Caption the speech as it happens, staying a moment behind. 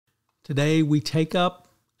Today we take up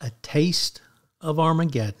A Taste of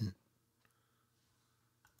Armageddon.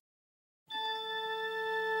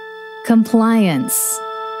 Compliance,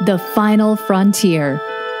 the final frontier.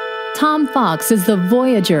 Tom Fox is the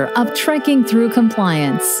voyager of trekking through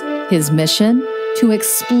compliance. His mission? To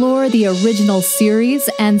explore the original series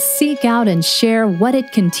and seek out and share what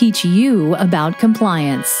it can teach you about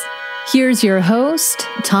compliance. Here's your host,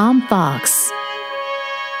 Tom Fox.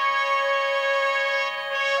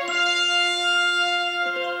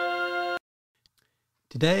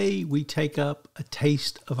 Today we take up A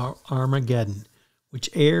Taste of Armageddon, which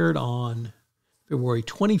aired on February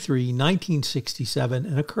 23, 1967,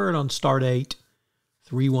 and occurred on Stardate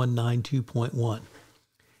 3192.1.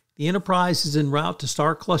 The Enterprise is en route to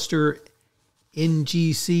Star Cluster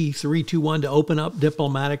NGC 321 to open up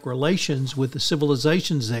diplomatic relations with the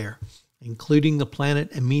civilizations there, including the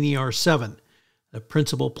planet Eminiar VII, the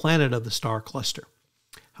principal planet of the Star Cluster.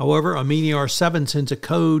 However, Eminiar VII sends a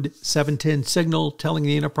code 710 signal telling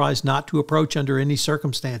the Enterprise not to approach under any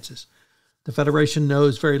circumstances. The Federation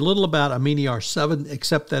knows very little about Eminiar VII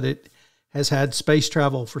except that it has had space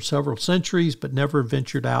travel for several centuries but never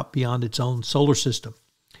ventured out beyond its own solar system.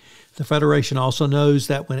 The Federation also knows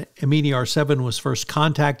that when Eminiar VII was first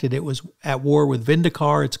contacted, it was at war with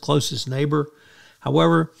Vendikar, its closest neighbor.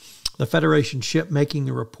 However, the Federation ship making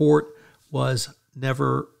the report was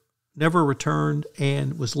never returned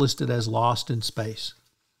and was listed as lost in space.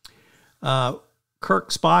 Kirk,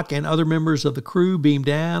 Spock, and other members of the crew beam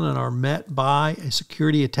down and are met by a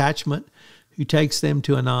security attachment who takes them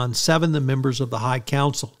to Anan VII, the members of the High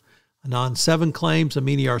Council. Anan VII claims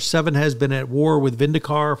Eminiar VII has been at war with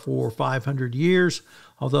Vendikar for 500 years,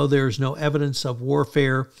 although there is no evidence of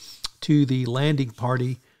warfare to the landing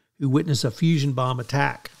party who witnessed a fusion bomb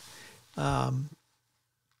attack.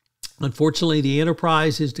 Unfortunately, the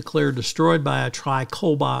Enterprise is declared destroyed by a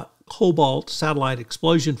tri-cobalt satellite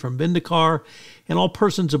explosion from Vendikar, and all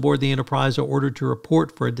persons aboard the Enterprise are ordered to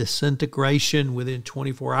report for a disintegration within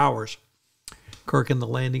 24 hours. Kirk and the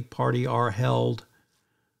landing party are held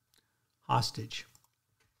hostage.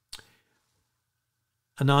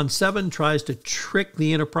 Anan VII tries to trick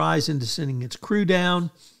the Enterprise into sending its crew down,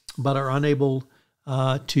 but are unable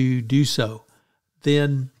to do so.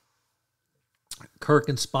 Then Kirk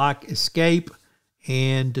and Spock escape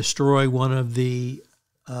and destroy one of the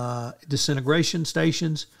disintegration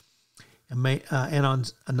stations. Anan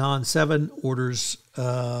VII orders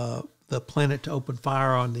the planet to open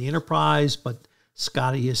fire on the Enterprise, but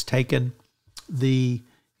Scotty has taken the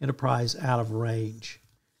Enterprise out of range.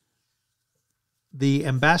 The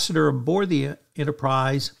ambassador aboard the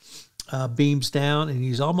Enterprise beams down, and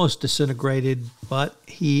he's almost disintegrated, but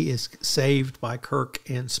he is saved by Kirk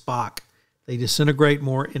and Spock. They disintegrate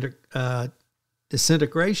more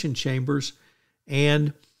disintegration chambers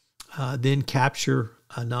and then capture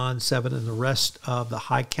Anan VII and the rest of the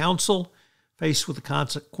High Council. Faced with the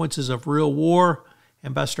consequences of real war,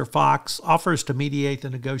 Ambassador Fox offers to mediate the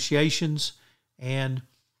negotiations, and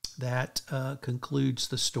that concludes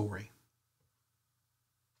the story.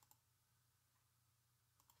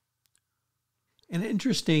 An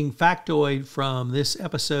interesting factoid from this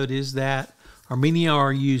episode is that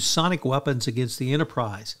Eminiar used sonic weapons against the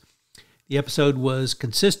Enterprise. The episode was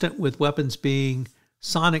consistent with weapons being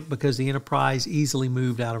sonic because the Enterprise easily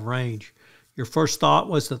moved out of range. Your first thought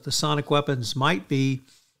was that the sonic weapons might be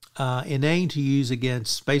inane to use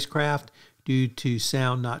against spacecraft due to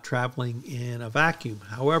sound not traveling in a vacuum.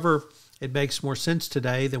 However, it makes more sense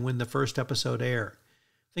today than when the first episode aired.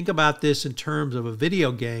 Think about this in terms of a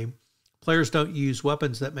video game. Players don't use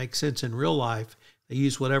weapons that make sense in real life. They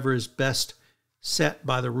use whatever is best set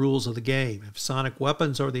by the rules of the game. If sonic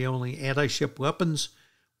weapons are the only anti-ship weapons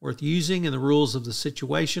worth using in the rules of the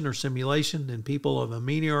situation or simulation, then people of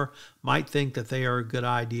Eminiar might think that they are a good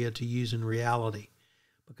idea to use in reality.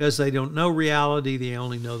 Because they don't know reality, they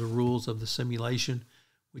only know the rules of the simulation,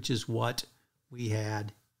 which is what we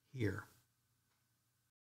had here.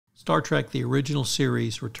 Star Trek, the original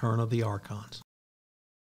series, Return of the Archons.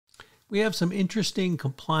 We have some interesting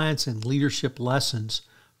compliance and leadership lessons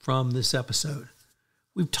from this episode.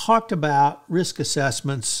 We've talked about risk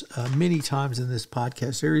assessments many times in this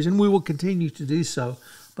podcast series, and we will continue to do so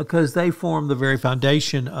because they form the very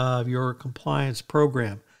foundation of your compliance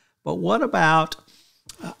program. But what about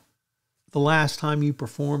the last time you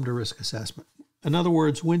performed a risk assessment? In other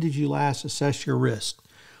words, when did you last assess your risk?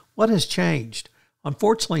 What has changed?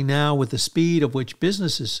 Unfortunately, now with the speed of which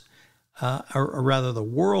businesses, or rather the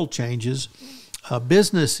world changes,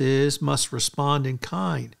 businesses must respond in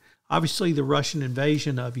kind. Obviously, the Russian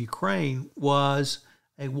invasion of Ukraine was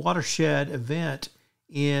a watershed event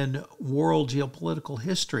in world geopolitical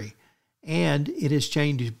history. and it has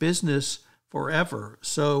changed business forever.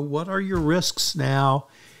 So what are your risks now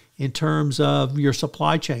in terms of your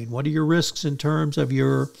supply chain? What are your risks in terms of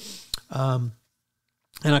your and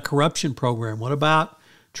a corruption program? What about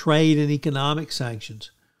trade and economic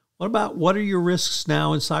sanctions? What are your risks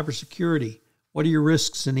now in cybersecurity? What are your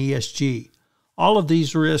risks in ESG? All of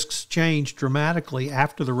these risks changed dramatically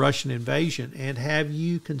after the Russian invasion, and have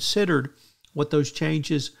you considered what those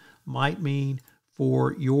changes might mean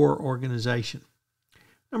for your organization?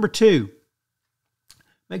 Number 2,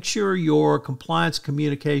 make sure your compliance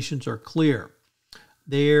communications are clear.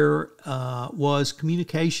 There was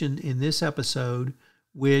communication in this episode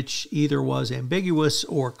which either was ambiguous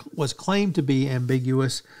or was claimed to be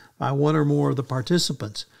ambiguous by one or more of the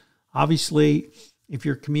participants. Obviously, if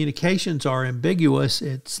your communications are ambiguous,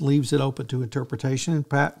 it leaves it open to interpretation and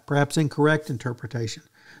perhaps incorrect interpretation.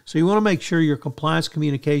 So you want to make sure your compliance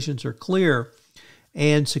communications are clear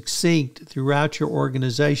and succinct throughout your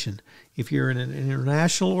organization. If you're in an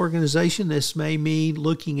international organization, this may mean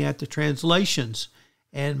looking at the translations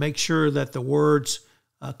and make sure that the words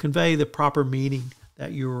convey the proper meaning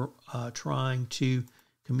that you're trying to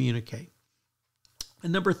communicate.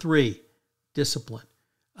 And number 3, discipline.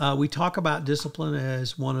 We talk about discipline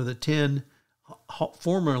as one of the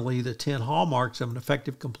formerly the 10 hallmarks of an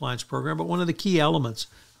effective compliance program, but one of the key elements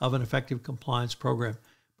of an effective compliance program.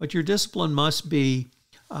 But your discipline must be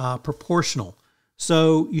proportional.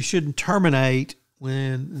 So you shouldn't terminate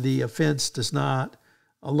when the offense does not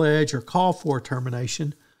allege or call for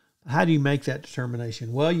termination. How do you make that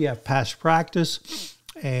determination? Well, you have past practice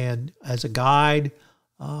and as a guide,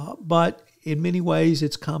 but in many ways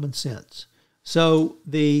it's common sense. So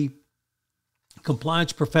the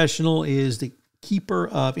compliance professional is the keeper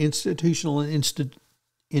of institutional and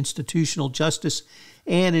institutional justice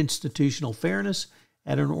and institutional fairness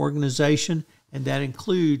at an organization, and that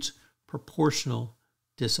includes proportional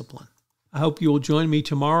discipline. I hope you will join me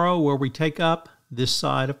tomorrow where we take up this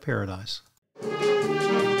side of paradise.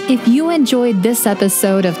 If you enjoyed this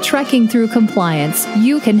episode of Trekking Through Compliance,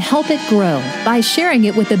 you can help it grow by sharing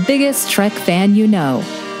it with the biggest Trek fan you know.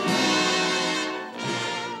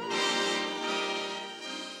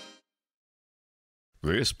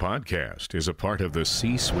 This podcast is a part of the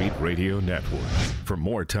C-Suite Radio Network. For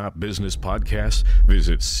more top business podcasts,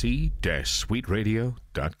 visit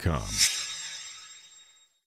c-suiteradio.com.